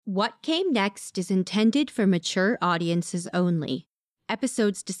What Came Next is intended for mature audiences only.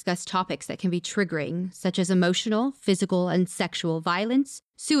 Episodes discuss topics that can be triggering, such as emotional, physical, and sexual violence,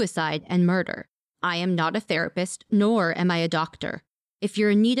 suicide, and murder. I am not a therapist, nor am I a doctor. If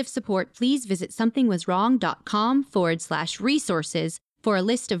you're in need of support, please visit somethingwaswrong.com/resources for a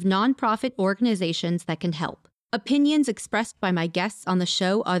list of nonprofit organizations that can help. Opinions expressed by my guests on the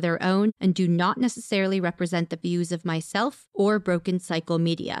show are their own and do not necessarily represent the views of myself or Broken Cycle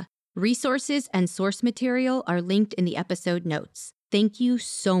Media. Resources and source material are linked in the episode notes. Thank you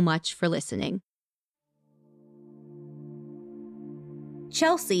so much for listening.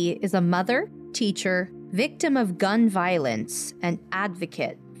 Chelsea is a mother, teacher, victim of gun violence, and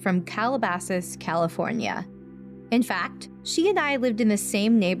advocate from Calabasas, California. In fact, she and I lived in the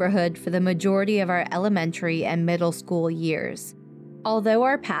same neighborhood for the majority of our elementary and middle school years. Although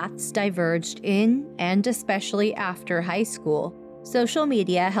our paths diverged in and especially after high school, social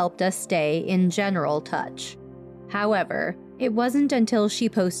media helped us stay in general touch. However, it wasn't until she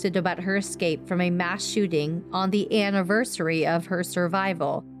posted about her escape from a mass shooting on the anniversary of her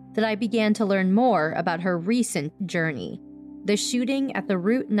survival that I began to learn more about her recent journey. The shooting at the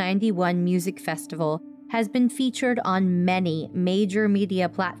Route 91 Music Festival has been featured on many major media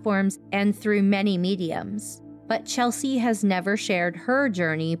platforms and through many mediums, but Chelsea has never shared her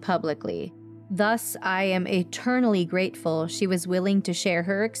journey publicly. Thus, I am eternally grateful she was willing to share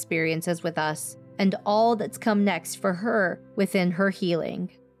her experiences with us and all that's come next for her within her healing.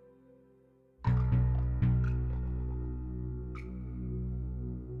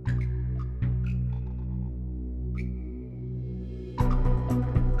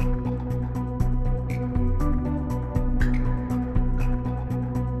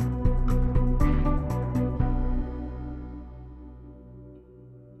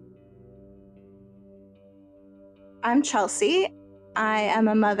 I'm Chelsea. I am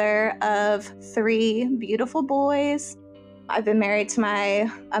a mother of 3 beautiful boys. I've been married to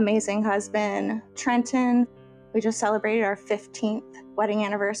my amazing husband, Trenton. We just celebrated our 15th wedding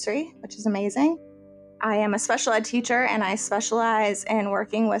anniversary, which is amazing. I am a special ed teacher, and I specialize in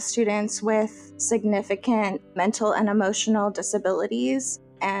working with students with significant mental and emotional disabilities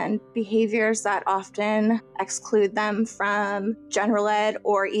and behaviors that often exclude them from general ed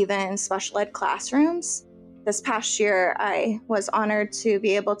or even special ed classrooms. This past year, I was honored to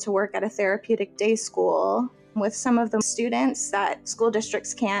be able to work at a therapeutic day school with some of the students that school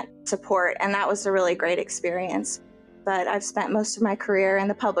districts can't support, and that was a really great experience. But I've spent most of my career in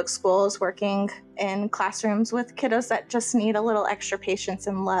the public schools working in classrooms with kiddos that just need a little extra patience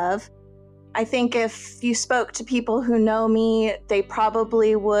and love. I think if you spoke to people who know me, they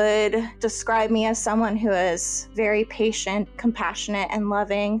probably would describe me as someone who is very patient, compassionate, and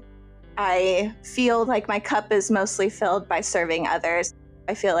loving. I feel like my cup is mostly filled by serving others.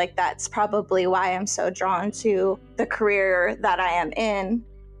 I feel like that's probably why I'm so drawn to the career that I am in.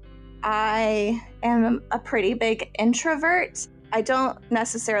 I am a pretty big introvert. I don't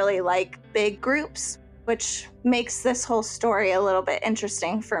necessarily like big groups, which makes this whole story a little bit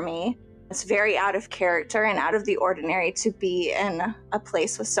interesting for me. It's very out of character and out of the ordinary to be in a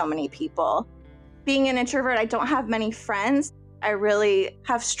place with so many people. Being an introvert, I don't have many friends. I really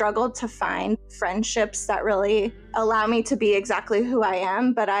have struggled to find friendships that really allow me to be exactly who I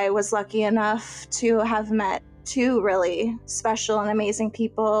am, but I was lucky enough to have met 2 really special and amazing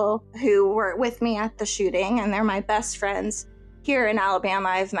people who were with me at the shooting, and they're my best friends. Here in Alabama,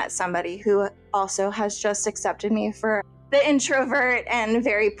 I've met somebody who also has just accepted me for the introvert and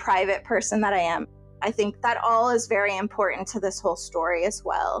very private person that I am. I think that all is very important to this whole story as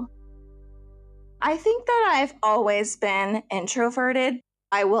well. I think that I've always been introverted.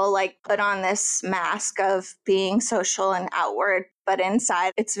 I will put on this mask of being social and outward, but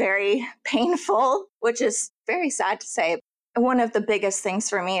inside it's very painful, which is very sad to say. One of the biggest things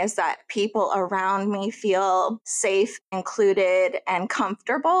for me is that people around me feel safe, included, and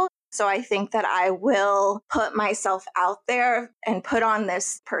comfortable. So I think that I will put myself out there and put on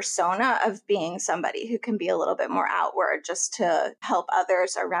this persona of being somebody who can be a little bit more outward just to help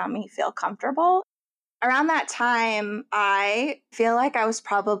others around me feel comfortable. Around that time, I feel like I was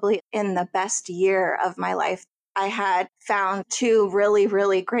probably in the best year of my life. I had found 2 really,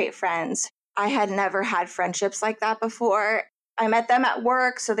 really great friends. I had never had friendships like that before. I met them at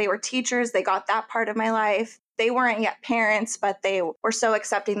work, so they were teachers. They got that part of my life. They weren't yet parents, but they were so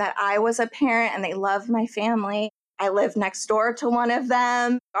accepting that I was a parent, and they loved my family. I lived next door to one of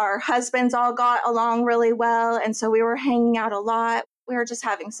them. Our husbands all got along really well, and so we were hanging out a lot. We were just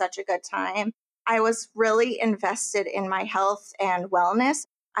having such a good time. I was really invested in my health and wellness.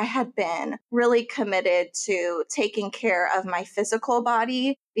 I had been really committed to taking care of my physical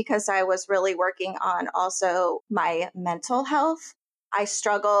body because I was really working on also my mental health. I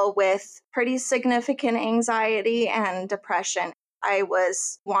struggle with pretty significant anxiety and depression. I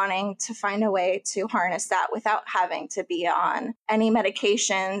was wanting to find a way to harness that without having to be on any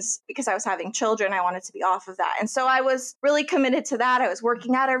medications because I was having children. I wanted to be off of that. And so I was really committed to that. I was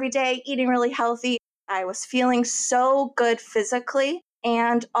working out every day, eating really healthy. I was feeling so good physically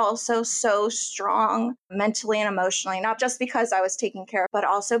and also so strong mentally and emotionally, not just because I was taking care, but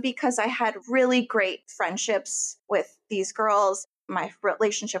also because I had really great friendships with these girls. My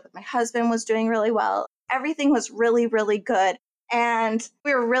relationship with my husband was doing really well. Everything was really, really good. And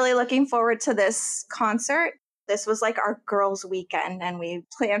we were really looking forward to this concert. This was like our girls' weekend, and we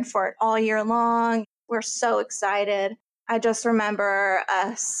planned for it all year long. We're so excited. I just remember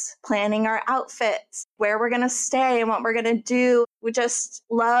us planning our outfits, where we're going to stay and what we're going to do. We just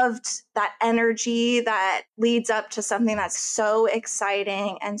loved that energy that leads up to something that's so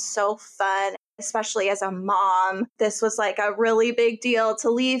exciting and so fun. Especially as a mom, this was like a really big deal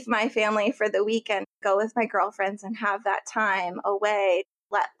to leave my family for the weekend, go with my girlfriends and have that time away,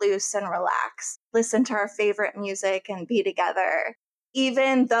 let loose and relax, listen to our favorite music and be together.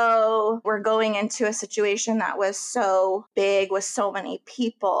 Even though we're going into a situation that was so big with so many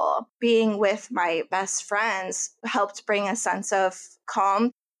people, being with my best friends helped bring a sense of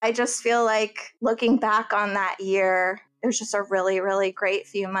calm. I just feel like looking back on that year, it was just a really, really great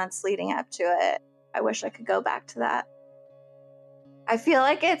few months leading up to it. I wish I could go back to that. I feel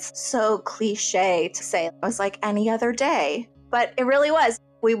like it's so cliche to say it was like any other day, but it really was.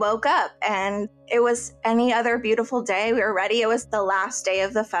 We woke up and it was any other beautiful day. We were ready. It was the last day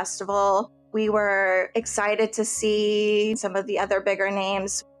of the festival. We were excited to see some of the other bigger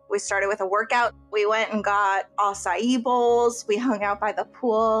names. We started with a workout. We went and got acai bowls. We hung out by the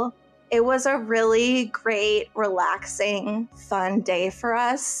pool. It was a really great, relaxing, fun day for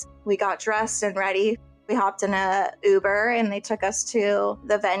us. We got dressed and ready. We hopped in a Uber and they took us to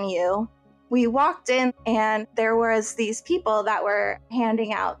the venue. We walked in and there was these people that were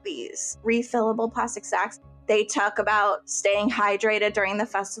handing out these refillable plastic sacks. They talk about staying hydrated during the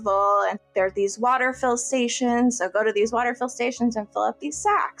festival, and there are these water fill stations. So go to these water fill stations and fill up these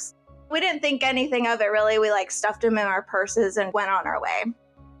sacks. We didn't think anything of it really. We stuffed them in our purses and went on our way.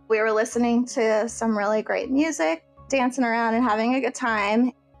 We were listening to some really great music, dancing around and having a good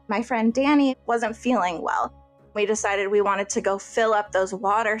time. My friend Danny wasn't feeling well. We decided we wanted to go fill up those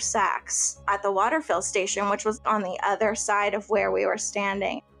water sacks at the water fill station, which was on the other side of where we were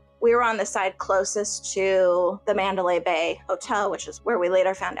standing. We were on the side closest to the Mandalay Bay Hotel, which is where we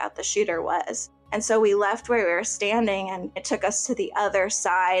later found out the shooter was. And so we left where we were standing and it took us to the other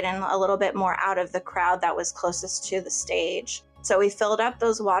side and a little bit more out of the crowd that was closest to the stage. So we filled up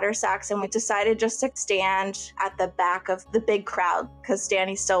those water sacks and we decided just to stand at the back of the big crowd because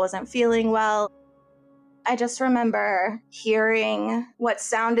Danny still wasn't feeling well. I just remember hearing what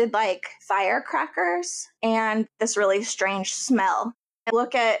sounded like firecrackers and this really strange smell. I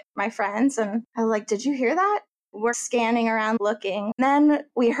look at my friends and I was like, did you hear that? We're scanning around looking. Then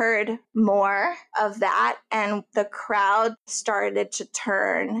we heard more of that and the crowd started to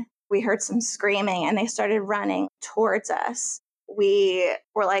turn. We heard some screaming and they started running towards us. We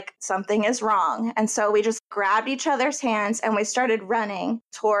were like, something is wrong. And so we just grabbed each other's hands and we started running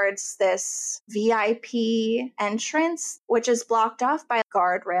towards this VIP entrance, which is blocked off by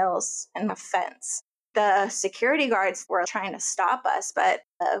guardrails and a fence. The security guards were trying to stop us, but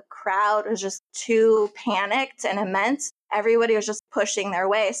the crowd was just too panicked and immense. Everybody was just pushing their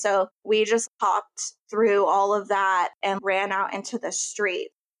way. So we just hopped through all of that and ran out into the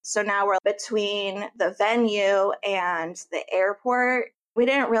street. So now we're between the venue and the airport. We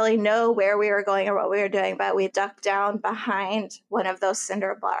didn't really know where we were going or what we were doing, but we ducked down behind one of those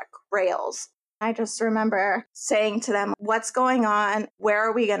cinder block rails. I just remember saying to them, what's going on? Where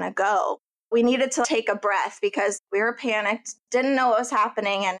are we going to go? We needed to take a breath because we were panicked, didn't know what was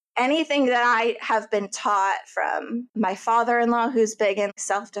happening. And anything that I have been taught from my father-in-law, who's big in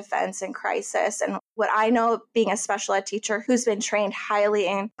self-defense and crisis, and what I know being a special ed teacher who's been trained highly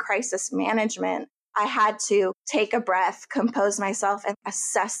in crisis management, I had to take a breath, compose myself, and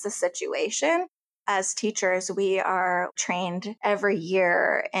assess the situation. As teachers, we are trained every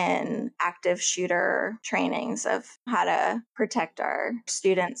year in active shooter trainings of how to protect our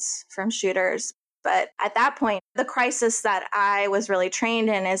students from shooters. But at that point, the crisis that I was really trained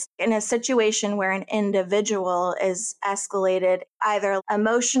in is in a situation where an individual is escalated either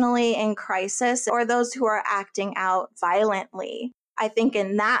emotionally in crisis or those who are acting out violently. I think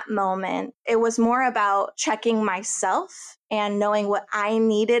in that moment, it was more about checking myself and knowing what I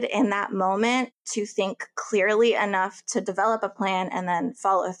needed in that moment to think clearly enough to develop a plan and then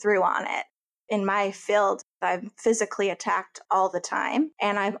follow through on it. In my field, I'm physically attacked all the time,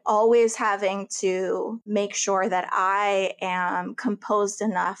 and I'm always having to make sure that I am composed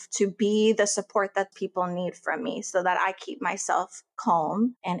enough to be the support that people need from me so that I keep myself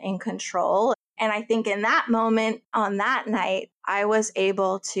calm and in control. And I think in that moment on that night, I was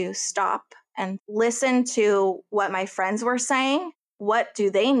able to stop and listen to what my friends were saying. What do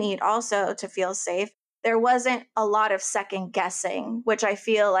they need also to feel safe? There wasn't a lot of second guessing, which I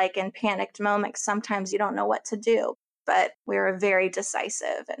feel like in panicked moments, sometimes you don't know what to do. But we were very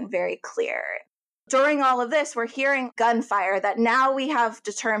decisive and very clear. During all of this, we're hearing gunfire that now we have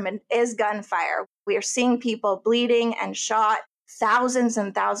determined is gunfire. We are seeing people bleeding and shot, thousands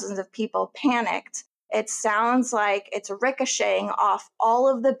and thousands of people panicked. It sounds like it's ricocheting off all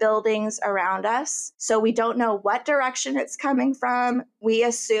of the buildings around us. So we don't know what direction it's coming from. We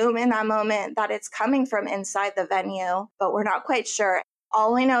assume in that moment that it's coming from inside the venue, but we're not quite sure.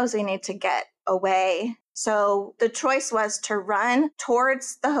 All we know is we need to get away. So the choice was to run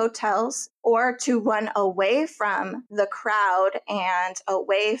towards the hotels or to run away from the crowd and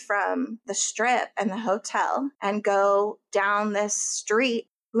away from the strip and the hotel and go down this street.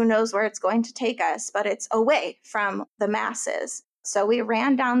 Who knows where it's going to take us, but it's away from the masses. So we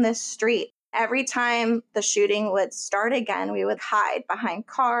ran down this street. Every time the shooting would start again, we would hide behind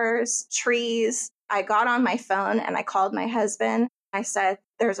cars, trees. I got on my phone and I called my husband. I said,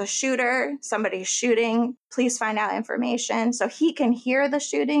 there's a shooter, somebody's shooting, please find out information. So he can hear the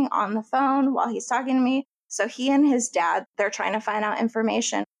shooting on the phone while he's talking to me. So he and his dad, they're trying to find out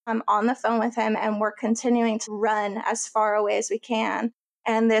information. I'm on the phone with him and we're continuing to run as far away as we can.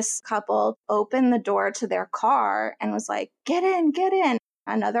 And this couple opened the door to their car and was like, get in, get in.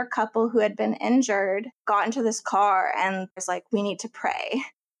 Another couple who had been injured got into this car and was like, we need to pray.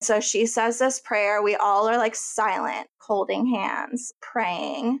 So she says this prayer. We all are like silent, holding hands,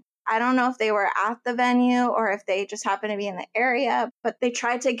 praying. I don't know if they were at the venue or if they just happened to be in the area, but they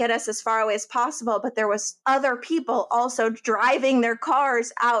tried to get us as far away as possible. But there was other people also driving their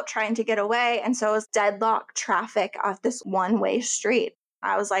cars out trying to get away. And so it was deadlocked traffic off this one-way street.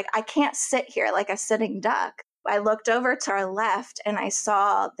 I was like, I can't sit here like a sitting duck. I looked over to our left and I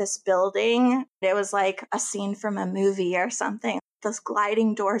saw this building. It was like a scene from a movie or something. Those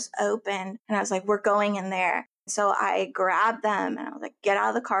gliding doors opened and I was like, we're going in there. So I grabbed them and I was like, get out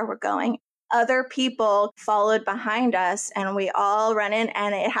of the car, we're going. Other people followed behind us and we all ran in,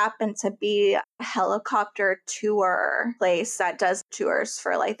 and it happened to be a helicopter tour place that does tours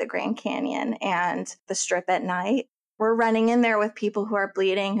for like the Grand Canyon and the Strip at night. We're running in there with people who are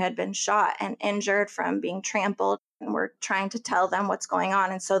bleeding, who had been shot and injured from being trampled, and we're trying to tell them what's going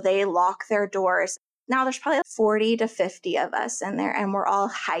on. And so they lock their doors. Now there's probably 40 to 50 of us in there, and we're all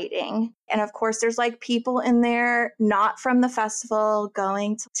hiding. And of course, there's like people in there not from the festival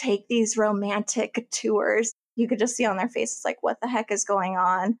going to take these romantic tours. You could just see on their faces, like, what the heck is going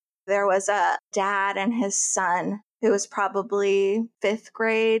on? There was a dad and his son who was probably 5th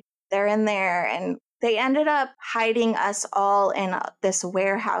grade. They're in there, and they ended up hiding us all in this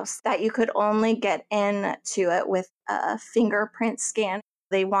warehouse that you could only get into it with a fingerprint scan.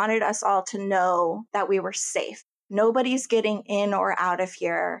 They wanted us all to know that we were safe. Nobody's getting in or out of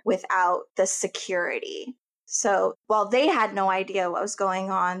here without the security. So while they had no idea what was going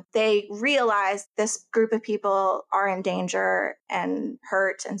on, they realized this group of people are in danger and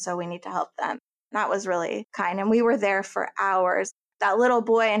hurt, and so we need to help them. That was really kind. And we were there for hours. That little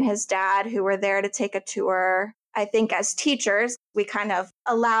boy and his dad who were there to take a tour, I think as teachers, we kind of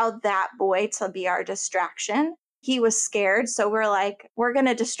allowed that boy to be our distraction. He was scared, so we're like, we're going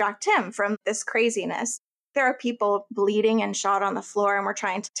to distract him from this craziness. There are people bleeding and shot on the floor, and we're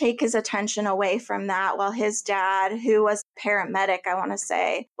trying to take his attention away from that while his dad, who was a paramedic, I want to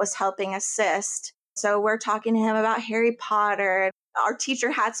say, was helping assist. So we're talking to him about Harry Potter. Our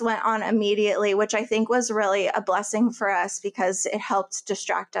teacher hats went on immediately, which I think was really a blessing for us because it helped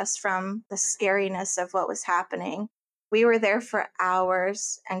distract us from the scariness of what was happening. We were there for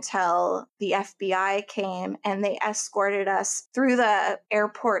hours until the FBI came and they escorted us through the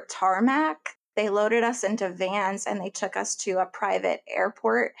airport tarmac. They loaded us into vans and they took us to a private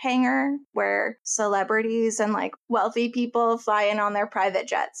airport hangar where celebrities and like wealthy people fly in on their private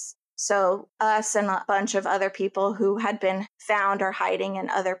jets. So us and a bunch of other people who had been found or hiding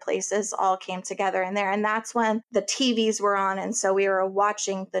in other places all came together in there. And that's when the TVs were on. And so we were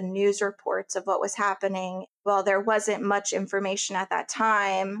watching the news reports of what was happening. While there wasn't much information at that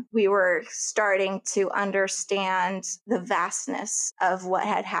time, we were starting to understand the vastness of what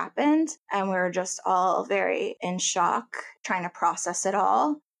had happened. And we were just all very in shock, trying to process it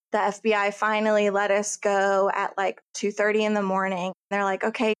all. The FBI finally let us go at like 2:30 in the morning. They're like,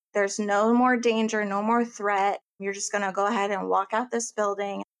 okay, there's no more danger, no more threat. You're just going to go ahead and walk out this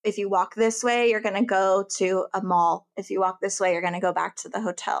building. If you walk this way, you're going to go to a mall. If you walk this way, you're going to go back to the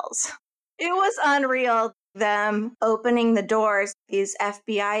hotels. It was unreal. Them opening the doors, these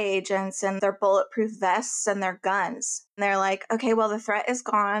FBI agents and their bulletproof vests and their guns. And they're like, okay, well, the threat is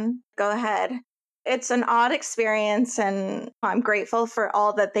gone. Go ahead. It's an odd experience, and I'm grateful for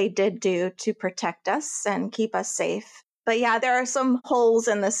all that they did do to protect us and keep us safe. But yeah, there are some holes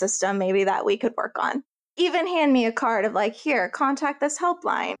in the system maybe that we could work on. Even hand me a card of like, here, contact this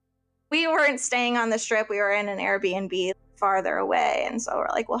helpline. We weren't staying on the Strip. We were in an Airbnb farther away. And so we're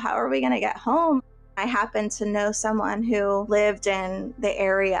like, well, how are we going to get home? I happened to know someone who lived in the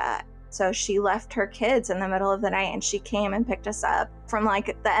area. So she left her kids in the middle of the night and she came and picked us up from like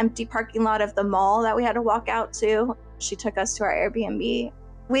the empty parking lot of the mall that we had to walk out to. She took us to our Airbnb.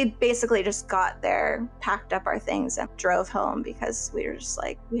 We basically just got there, packed up our things and drove home because we were just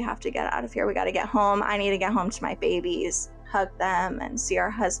like, we have to get out of here. We got to get home. I need to get home to my babies, hug them and see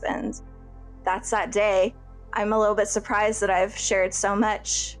our husbands. That's that day. I'm a little bit surprised that I've shared so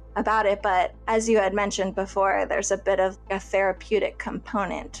much about it, but as you had mentioned before, there's a bit of a therapeutic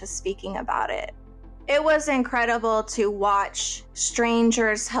component to speaking about it. It was incredible to watch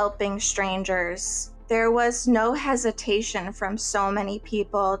strangers helping strangers. There was no hesitation from so many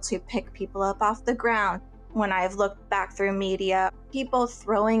people to pick people up off the ground. When I've looked back through media, people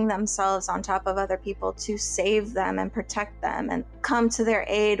throwing themselves on top of other people to save them and protect them and come to their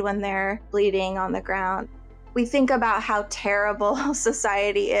aid when they're bleeding on the ground. We think about how terrible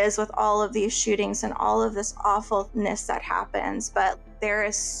society is with all of these shootings and all of this awfulness that happens, but there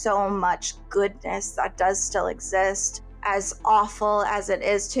is so much goodness that does still exist. As awful as it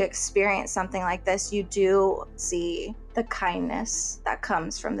is to experience something like this, you do see the kindness that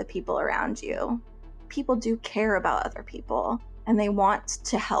comes from the people around you. People do care about other people and they want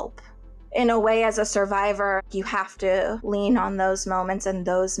to help. In a way, as a survivor, you have to lean on those moments and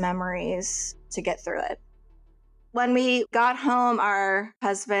those memories to get through it. When we got home, our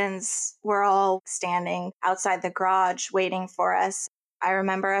husbands were all standing outside the garage waiting for us. I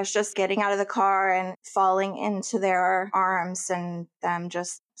remember us just getting out of the car and falling into their arms and them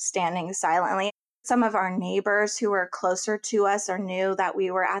just standing silently. Some of our neighbors who were closer to us or knew that we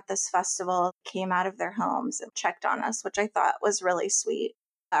were at this festival came out of their homes and checked on us, which I thought was really sweet.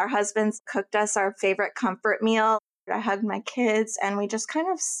 Our husbands cooked us our favorite comfort meal. I hugged my kids and we just kind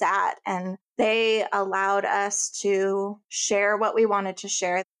of sat and they allowed us to share what we wanted to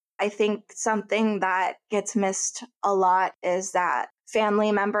share. I think something that gets missed a lot is that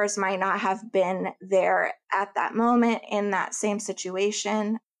family members might not have been there at that moment in that same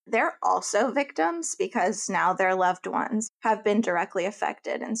situation. They're also victims because now their loved ones have been directly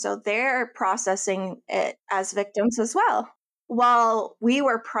affected. And so they're processing it as victims as well. While we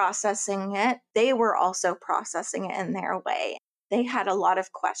were processing it, they were also processing it in their way. They had a lot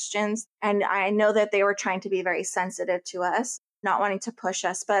of questions, and I know that they were trying to be very sensitive to us, not wanting to push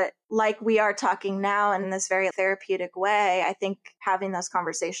us. But like we are talking now in this very therapeutic way, I think having those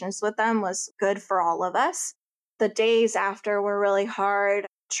conversations with them was good for all of us. The days after were really hard.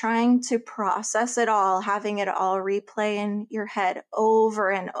 Trying to process it all, having it all replay in your head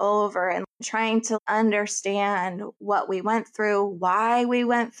over and over and trying to understand what we went through, why we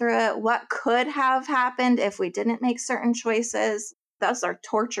went through it, what could have happened if we didn't make certain choices. Those are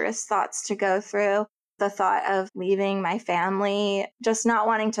torturous thoughts to go through. The thought of leaving my family, just not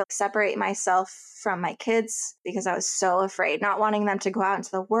wanting to separate myself from my kids because I was so afraid, not wanting them to go out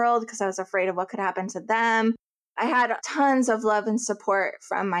into the world because I was afraid of what could happen to them. I had tons of love and support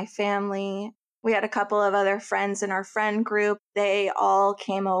from my family. We had a couple of other friends in our friend group. They all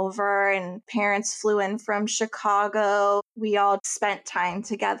came over and parents flew in from Chicago. We all spent time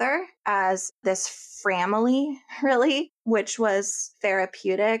together as this family, really, which was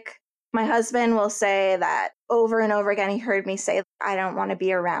therapeutic. My husband will say that over and over again, he heard me say, I don't want to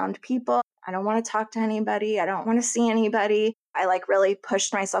be around people. I don't want to talk to anybody. I don't want to see anybody. I really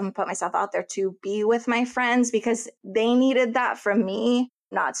pushed myself and put myself out there to be with my friends because they needed that from me,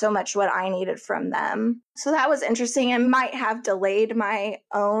 not so much what I needed from them. So that was interesting and might have delayed my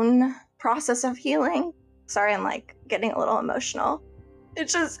own process of healing. Sorry, I'm getting a little emotional.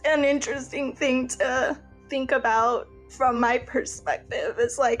 It's just an interesting thing to think about from my perspective.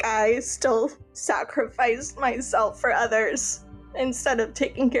 It's like I still sacrificed myself for others instead of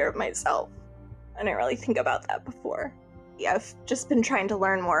taking care of myself. I didn't really think about that before. Yeah, I've just been trying to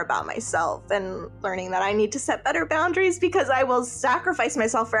learn more about myself and learning that I need to set better boundaries because I will sacrifice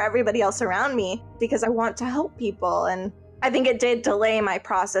myself for everybody else around me because I want to help people. And I think it did delay my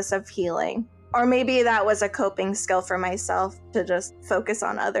process of healing. Or maybe that was a coping skill for myself to just focus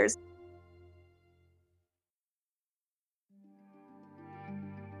on others.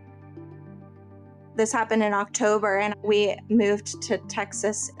 This happened in October, and we moved to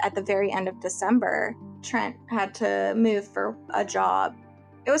Texas at the very end of December. Trent had to move for a job.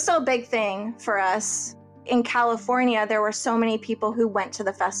 It was still a big thing for us. In California, there were so many people who went to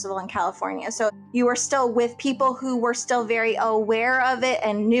the festival in California. So you were still with people who were still very aware of it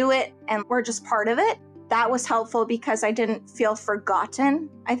and knew it and were just part of it. That was helpful because I didn't feel forgotten.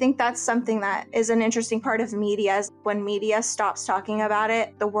 I think that's something that is an interesting part of media. Is when media stops talking about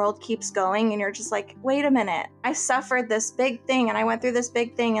it, the world keeps going and you're just like, wait a minute, I suffered this big thing and I went through this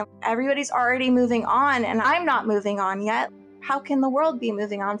big thing and everybody's already moving on and I'm not moving on yet. How can the world be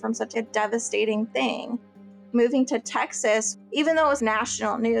moving on from such a devastating thing? Moving to Texas, even though it was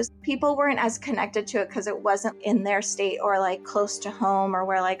national news, people weren't as connected to it because it wasn't in their state or like close to home or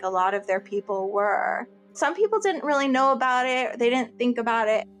where like a lot of their people were. Some people didn't really know about it. They didn't think about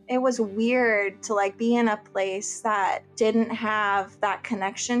it. It was weird to like be in a place that didn't have that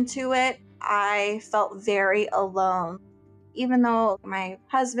connection to it. I felt very alone. Even though my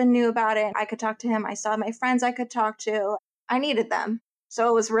husband knew about it, I could talk to him. I saw my friends I could talk to. I needed them. So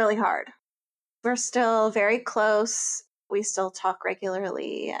it was really hard. We're still very close. We still talk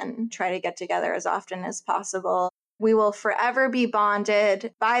regularly and try to get together as often as possible. We will forever be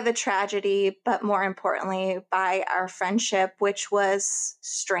bonded by the tragedy, but more importantly, by our friendship, which was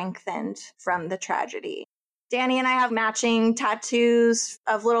strengthened from the tragedy. Danny and I have matching tattoos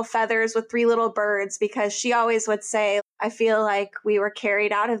of little feathers with 3 little birds because she always would say, I feel like we were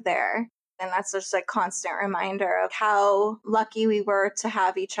carried out of there. And that's just a constant reminder of how lucky we were to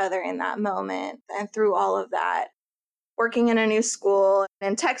have each other in that moment and through all of that. Working in a new school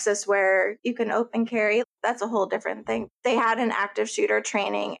in Texas where you can open carry, that's a whole different thing. They had an active shooter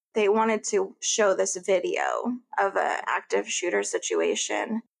training. They wanted to show this video of an active shooter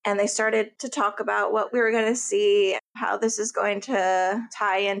situation. And they started to talk about what we were going to see, how this is going to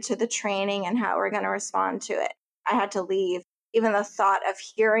tie into the training and how we're going to respond to it. I had to leave. Even the thought of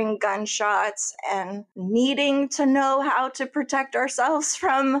hearing gunshots and needing to know how to protect ourselves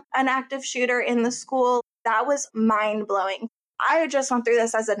from an active shooter in the school, that was mind-blowing. I just went through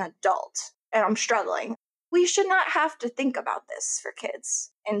this as an adult, and I'm struggling. We should not have to think about this for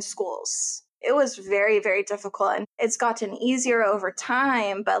kids in schools. It was very, very difficult, and it's gotten easier over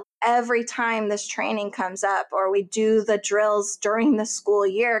time, but every time this training comes up or we do the drills during the school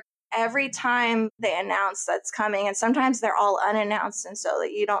year, every time they announce that's coming, and sometimes they're all unannounced and so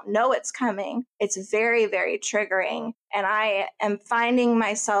that you don't know it's coming, it's very, very triggering. And I am finding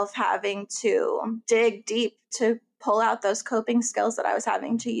myself having to dig deep to pull out those coping skills that I was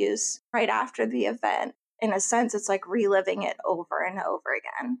having to use right after the event. In a sense, it's like reliving it over and over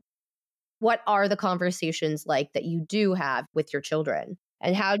again. What are the conversations like that you do have with your children?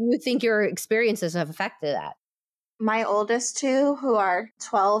 And how do you think your experiences have affected that? My oldest 2, who are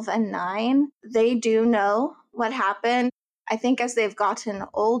 12 and 9, they do know what happened. I think as they've gotten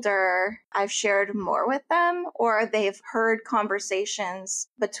older, I've shared more with them, or they've heard conversations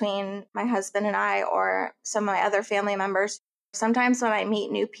between my husband and I or some of my other family members. Sometimes when I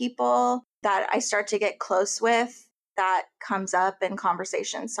meet new people that I start to get close with, that comes up in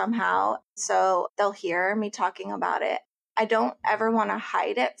conversation somehow. So they'll hear me talking about it. I don't ever want to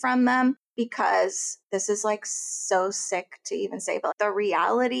hide it from them, because this is like so sick to even say, but the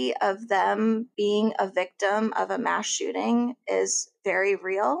reality of them being a victim of a mass shooting is very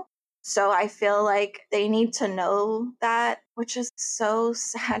real. So I feel like they need to know that, which is so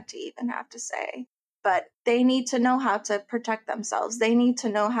sad to even have to say. But they need to know how to protect themselves. They need to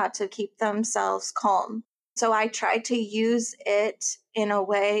know how to keep themselves calm. So I try to use it in a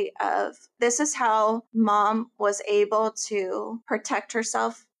way of, this is how mom was able to protect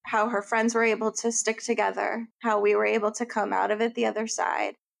herself, how her friends were able to stick together, how we were able to come out of it the other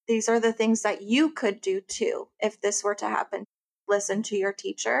side. These are the things that you could do too if this were to happen. Listen to your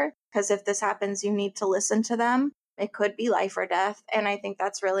teacher, because if this happens, you need to listen to them. It could be life or death. And I think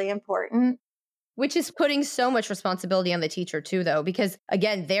that's really important. Which is putting so much responsibility on the teacher too, though, because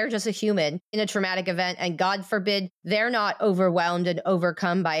again, they're just a human in a traumatic event, and God forbid they're not overwhelmed and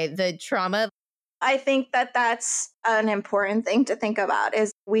overcome by the trauma. I think that that's an important thing to think about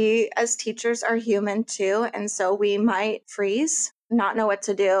is we as teachers are human too. And so we might freeze, not know what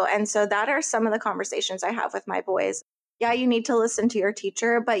to do. And so that are some of the conversations I have with my boys. Yeah, you need to listen to your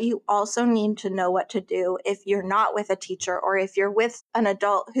teacher, but you also need to know what to do if you're not with a teacher or if you're with an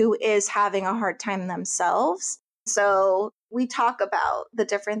adult who is having a hard time themselves. So we talk about the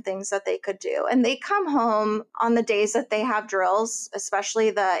different things that they could do. And they come home on the days that they have drills,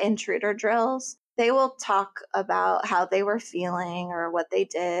 especially the intruder drills. They will talk about how they were feeling or what they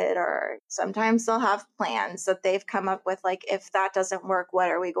did, or sometimes they'll have plans that they've come up with, like, if that doesn't work,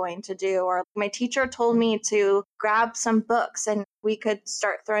 what are we going to do? Or my teacher told me to grab some books and we could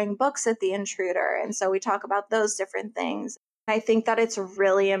start throwing books at the intruder. And so we talk about those different things. I think that it's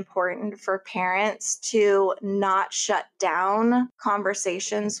really important for parents to not shut down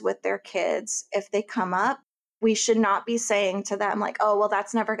conversations with their kids if they come up. We should not be saying to them like, oh, well,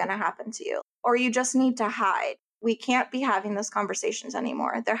 that's never going to happen to you, or you just need to hide. We can't be having those conversations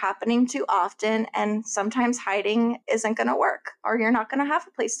anymore. They're happening too often, and sometimes hiding isn't going to work, or you're not going to have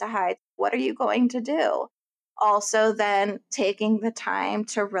a place to hide. What are you going to do? Also, then taking the time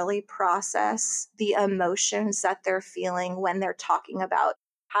to really process the emotions that they're feeling when they're talking about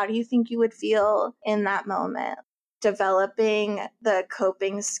how do you think you would feel in that moment. Developing the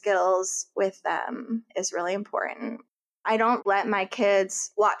coping skills with them is really important. I don't let my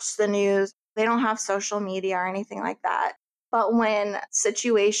kids watch the news. They don't have social media or anything like that. But when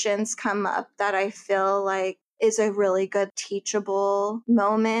situations come up that I feel like is a really good teachable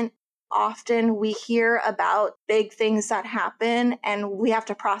moment, often we hear about big things that happen and we have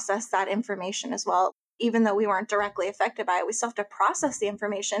to process that information as well. Even though we weren't directly affected by it, we still have to process the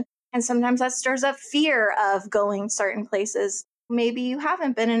information. And sometimes that stirs up fear of going certain places. Maybe you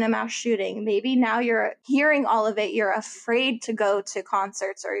haven't been in a mass shooting. Maybe now you're hearing all of it. You're afraid to go to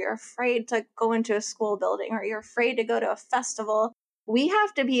concerts, or you're afraid to go into a school building, or you're afraid to go to a festival. We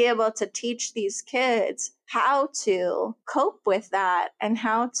have to be able to teach these kids how to cope with that and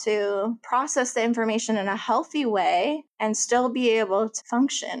how to process the information in a healthy way and still be able to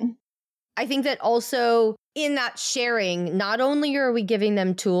function. I think that also in that sharing, not only are we giving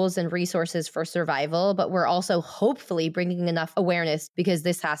them tools and resources for survival, but we're also hopefully bringing enough awareness because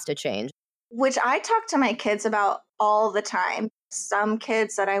this has to change. Which I talk to my kids about all the time. Some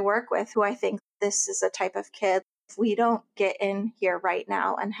kids that I work with who I think this is a type of kid, if we don't get in here right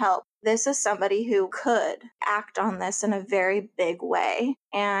now and help, this is somebody who could act on this in a very big way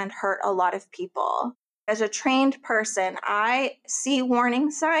and hurt a lot of people. As a trained person, I see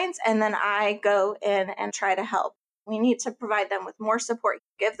warning signs and then I go in and try to help. We need to provide them with more support,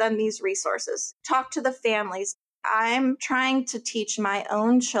 give them these resources, talk to the families. I'm trying to teach my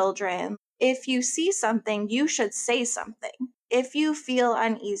own children, if you see something, you should say something. If you feel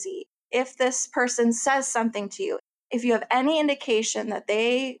uneasy, if this person says something to you, if you have any indication that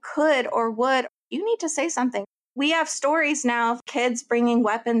they could or would, you need to say something. We have stories now of kids bringing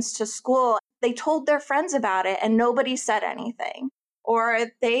weapons to school. They told their friends about it and nobody said anything. Or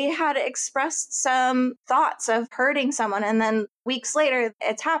they had expressed some thoughts of hurting someone and then weeks later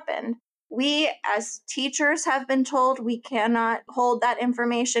it's happened. We as teachers have been told we cannot hold that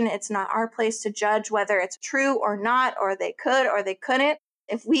information. It's not our place to judge whether it's true or not, or they could or they couldn't.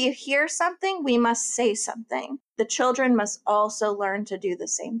 If we hear something, we must say something. The children must also learn to do the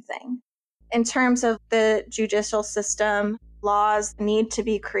same thing. In terms of the judicial system, laws need to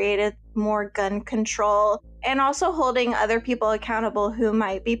be created, more gun control, and also holding other people accountable who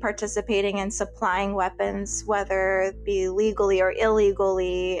might be participating in supplying weapons, whether it be legally or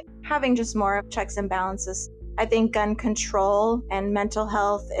illegally, having just more checks and balances. I think gun control and mental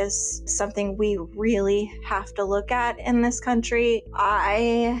health is something we really have to look at in this country.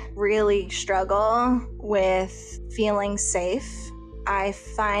 I really struggle with feeling safe. I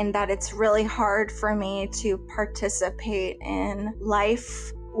find that it's really hard for me to participate in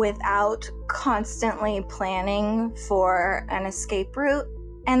life without constantly planning for an escape route.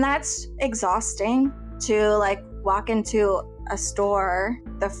 And that's exhausting to walk into a store.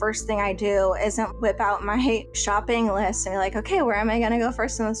 The first thing I do isn't whip out my shopping list and be like, okay, where am I going to go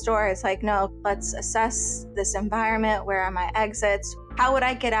first in the store? It's like, no, let's assess this environment. Where are my exits? How would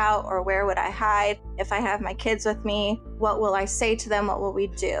I get out, or where would I hide? If I have my kids with me, what will I say to them? What will we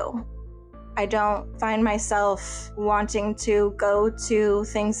do? I don't find myself wanting to go to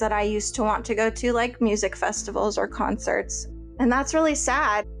things that I used to want to go to, like music festivals or concerts. And that's really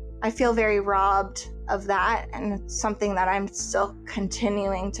sad. I feel very robbed of that, and it's something that I'm still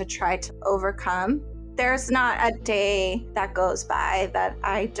continuing to try to overcome. There's not a day that goes by that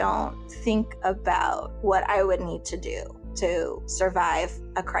I don't think about what I would need to do to survive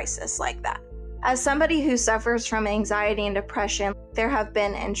a crisis like that. As somebody who suffers from anxiety and depression, there have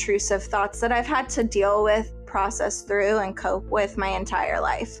been intrusive thoughts that I've had to deal with, process through, and cope with my entire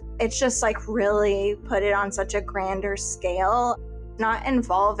life. It's just like really put it on such a grander scale, not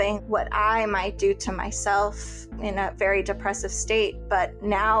involving what I might do to myself in a very depressive state, but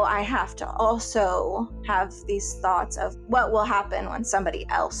now I have to also have these thoughts of what will happen when somebody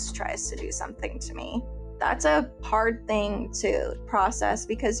else tries to do something to me. That's a hard thing to process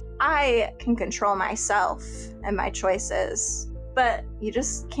because I can control myself and my choices, but you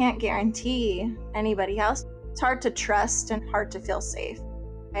just can't guarantee anybody else. It's hard to trust and hard to feel safe.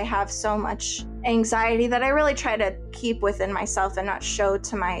 I have so much anxiety that I really try to keep within myself and not show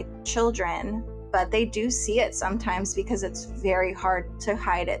to my children, but they do see it sometimes because it's very hard to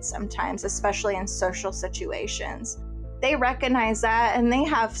hide it sometimes, especially in social situations. They recognize that and they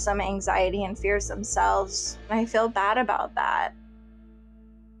have some anxiety and fears themselves. And I feel bad about that.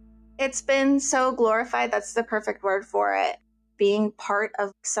 It's been so glorified. That's the perfect word for it. Being part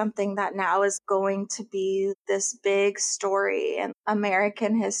of something that now is going to be this big story in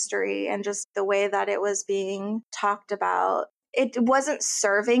American history and just the way that it was being talked about. It wasn't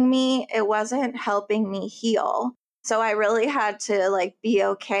serving me. It wasn't helping me heal. So I really had to be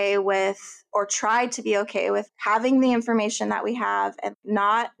okay with, or try to be okay with, having the information that we have and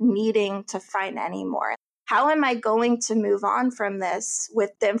not needing to find any more. How am I going to move on from this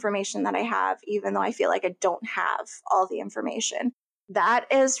with the information that I have, even though I feel like I don't have all the information? That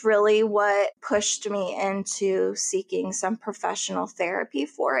is really what pushed me into seeking some professional therapy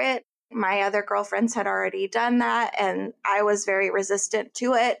for it. My other girlfriends had already done that, and I was very resistant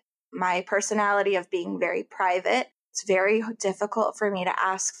to it. My personality of being very private, it's very difficult for me to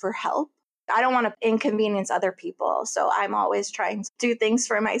ask for help. I don't want to inconvenience other people, so I'm always trying to do things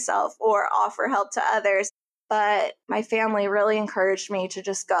for myself or offer help to others. But my family really encouraged me to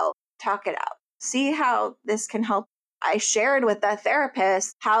just go talk it out, see how this can help. I shared with that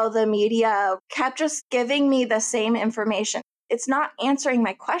therapist how the media kept just giving me the same information. It's not answering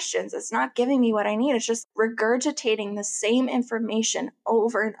my questions. It's not giving me what I need. It's just regurgitating the same information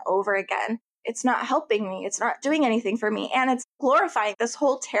over and over again. It's not helping me. It's not doing anything for me. And it's glorifying this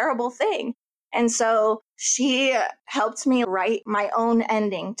whole terrible thing. And so she helped me write my own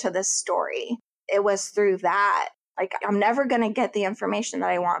ending to this story. It was through that. I'm never going to get the information that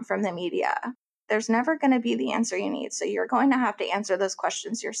I want from the media. There's never going to be the answer you need. So you're going to have to answer those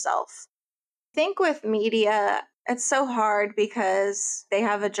questions yourself. I think with media, it's so hard because they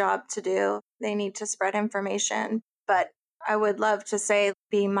have a job to do. They need to spread information. But I would love to say,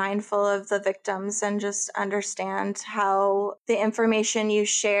 be mindful of the victims and just understand how the information you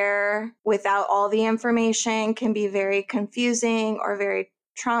share without all the information can be very confusing or very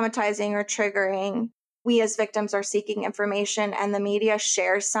traumatizing or triggering. We as victims are seeking information and the media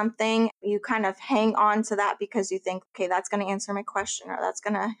shares something. You kind of hang on to that because you think, okay, that's going to answer my question or that's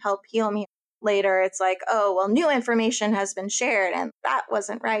going to help heal me. Later, it's like, oh, well, new information has been shared and that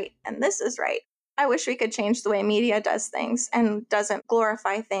wasn't right and this is right. I wish we could change the way media does things and doesn't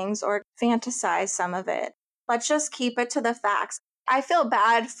glorify things or fantasize some of it. Let's just keep it to the facts. I feel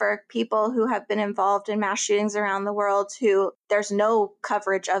bad for people who have been involved in mass shootings around the world who there's no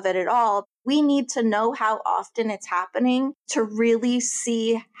coverage of it at all. We need to know how often it's happening to really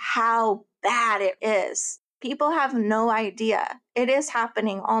see how bad it is. People have no idea. It is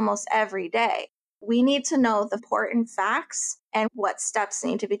happening almost every day. We need to know the important facts and what steps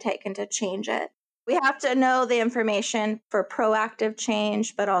need to be taken to change it. We have to know the information for proactive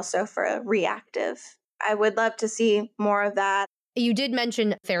change, but also for reactive. I would love to see more of that. You did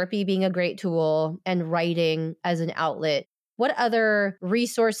mention therapy being a great tool and writing as an outlet. What other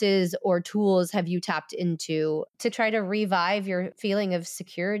resources or tools have you tapped into to try to revive your feeling of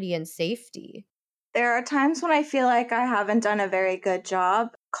security and safety? There are times when I feel like I haven't done a very good job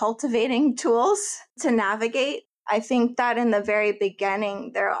cultivating tools to navigate. I think that in the very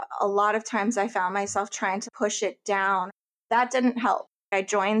beginning, there are a lot of times I found myself trying to push it down. That didn't help. I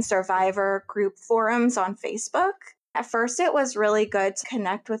joined survivor group forums on Facebook. At first, it was really good to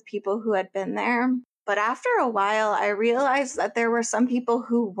connect with people who had been there. But after a while, I realized that there were some people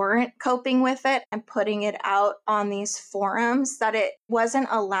who weren't coping with it and putting it out on these forums, that it wasn't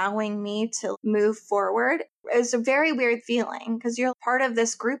allowing me to move forward. It was a very weird feeling because you're part of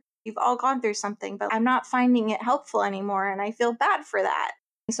this group. You've all gone through something, but I'm not finding it helpful anymore. And I feel bad for that.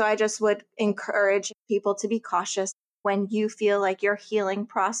 So I just would encourage people to be cautious when you feel like your healing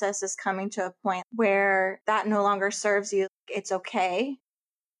process is coming to a point where that no longer serves you. It's okay.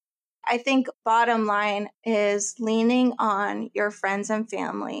 I think bottom line is leaning on your friends and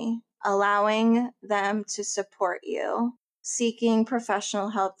family, allowing them to support you, seeking professional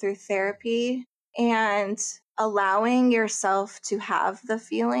help through therapy And allowing yourself to have the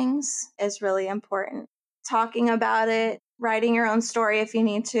feelings is really important. Talking about it, writing your own story if you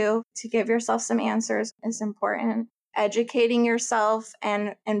need to give yourself some answers is important. Educating yourself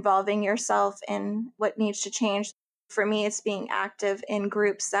and involving yourself in what needs to change. For me, it's being active in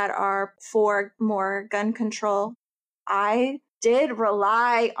groups that are for more gun control. I did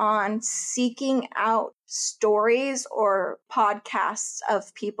rely on seeking out stories or podcasts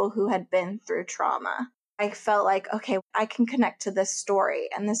of people who had been through trauma. I felt like, okay, I can connect to this story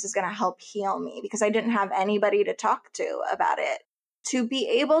and this is going to help heal me because I didn't have anybody to talk to about it. To be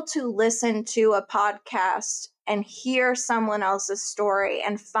able to listen to a podcast and hear someone else's story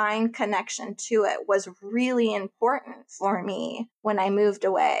and find connection to it was really important for me when I moved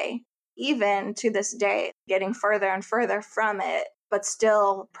away. Even to this day, getting further and further from it, but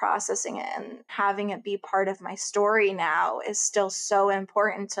still processing it and having it be part of my story now is still so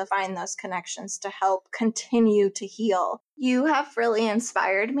important to find those connections to help continue to heal. You have really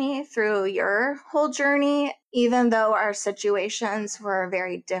inspired me through your whole journey, even though our situations were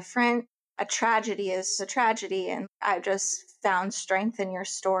very different. A tragedy is a tragedy, and I've just found strength in your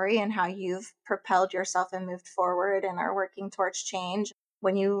story and how you've propelled yourself and moved forward and are working towards change.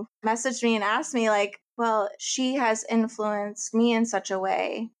 When you messaged me and asked me, like, well, she has influenced me in such a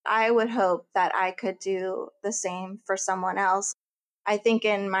way, I would hope that I could do the same for someone else. I think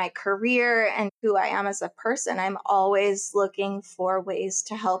in my career and who I am as a person, I'm always looking for ways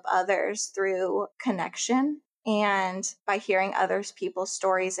to help others through connection. And by hearing others people's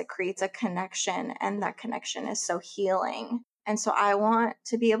stories, it creates a connection, and that connection is so healing. And so I want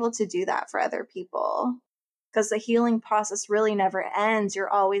to be able to do that for other people, because the healing process really never ends.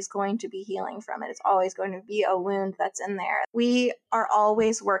 You're always going to be healing from it. It's always going to be a wound that's in there. We are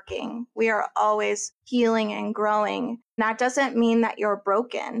always working. We are always healing and growing. That doesn't mean that you're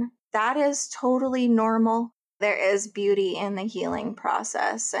broken. That is totally normal. There is beauty in the healing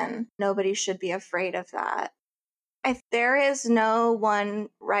process, and nobody should be afraid of that. There is no one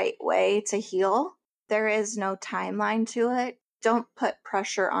right way to heal. There is no timeline to it. Don't put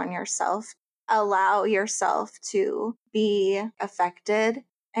pressure on yourself. Allow yourself to be affected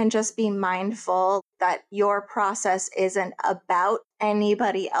and just be mindful that your process isn't about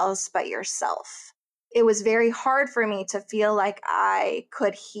anybody else but yourself. It was very hard for me to feel like I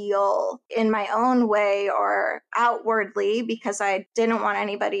could heal in my own way or outwardly because I didn't want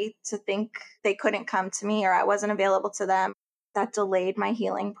anybody to think they couldn't come to me or I wasn't available to them. That delayed my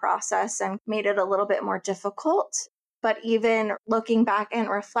healing process and made it a little bit more difficult. But even looking back and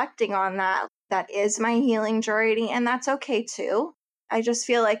reflecting on that, that is my healing journey, and that's okay too. I just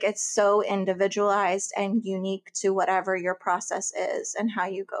feel like it's so individualized and unique to whatever your process is and how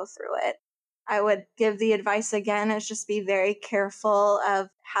you go through it. I would give the advice again is just be very careful of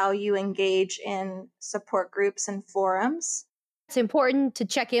how you engage in support groups and forums. It's important to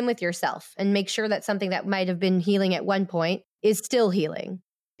check in with yourself and make sure that something that might have been healing at one point is still healing.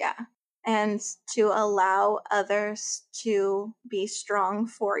 Yeah. And to allow others to be strong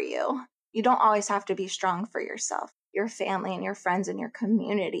for you. You don't always have to be strong for yourself. Your family and your friends and your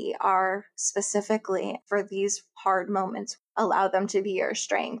community are specifically for these hard moments. Allow them to be your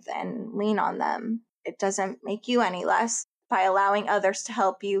strength and lean on them. It doesn't make you any less. By allowing others to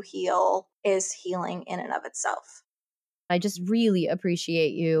help you heal is healing in and of itself. I just really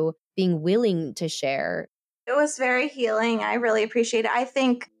appreciate you being willing to share. It was very healing. I really appreciate it. I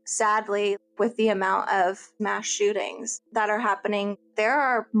think, sadly, with the amount of mass shootings that are happening, there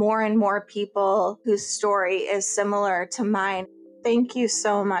are more and more people whose story is similar to mine. Thank you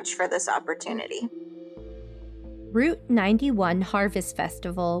so much for this opportunity. Route 91 Harvest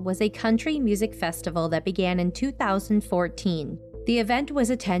Festival was a country music festival that began in 2014. The event was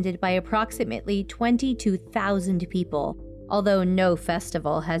attended by approximately 22,000 people, although no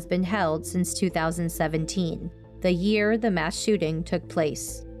festival has been held since 2017, the year the mass shooting took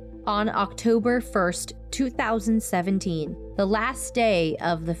place. On October 1st, 2017, the last day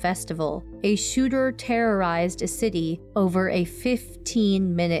of the festival, a shooter terrorized a city over a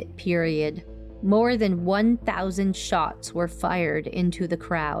 15-minute period. More than 1,000 shots were fired into the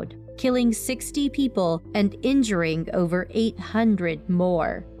crowd, killing 60 people and injuring over 800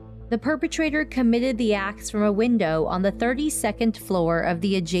 more. The perpetrator committed the acts from a window on the 32nd floor of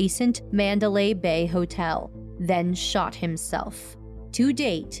the adjacent Mandalay Bay Hotel, then shot himself. To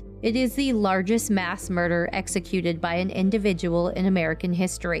date, it is the largest mass murder executed by an individual in American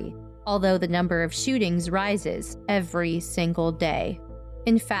history, although the number of shootings rises every single day.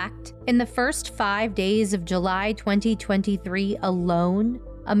 In fact, in the first 5 days of July 2023 alone,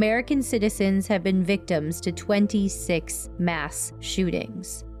 American citizens have been victims to 26 mass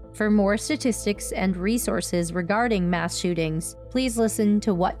shootings. For more statistics and resources regarding mass shootings, please listen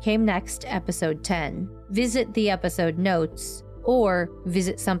to What Came Next, Episode 10. Visit the episode notes or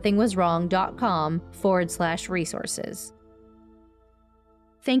visit somethingwaswrong.com/resources.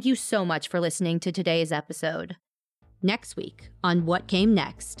 Thank you so much for listening to today's episode. Next week on What Came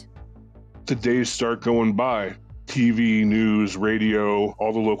Next. The days start going by. TV, news, radio,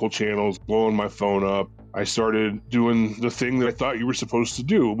 all the local channels, blowing my phone up. I started doing the thing that I thought you were supposed to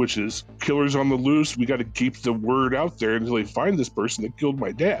do, which is killers on the loose. We got to keep the word out there until they find this person that killed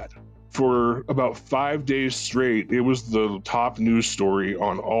my dad. For about 5 days straight, it was the top news story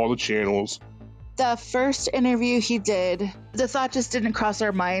on all the channels. The first interview he did, the thought just didn't cross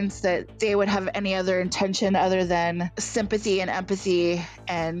our minds that they would have any other intention other than sympathy and empathy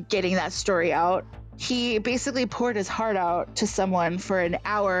and getting that story out. He basically poured his heart out to someone for an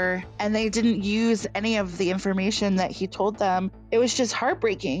hour, and they didn't use any of the information that he told them. It was just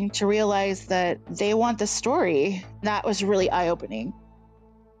heartbreaking to realize that they want the story. That was really eye-opening.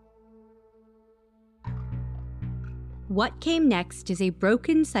 What Came Next is a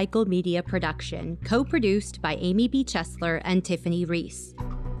Broken Cycle Media production, co-produced by Amy B. Chesler and Tiffany Reese.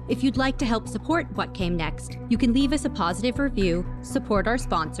 If you'd like to help support What Came Next, you can leave us a positive review, support our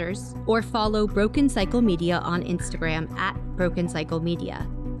sponsors, or follow Broken Cycle Media on Instagram at Broken Cycle Media.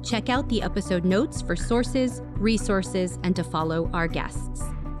 Check out the episode notes for sources, resources, and to follow our guests.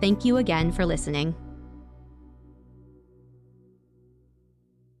 Thank you again for listening.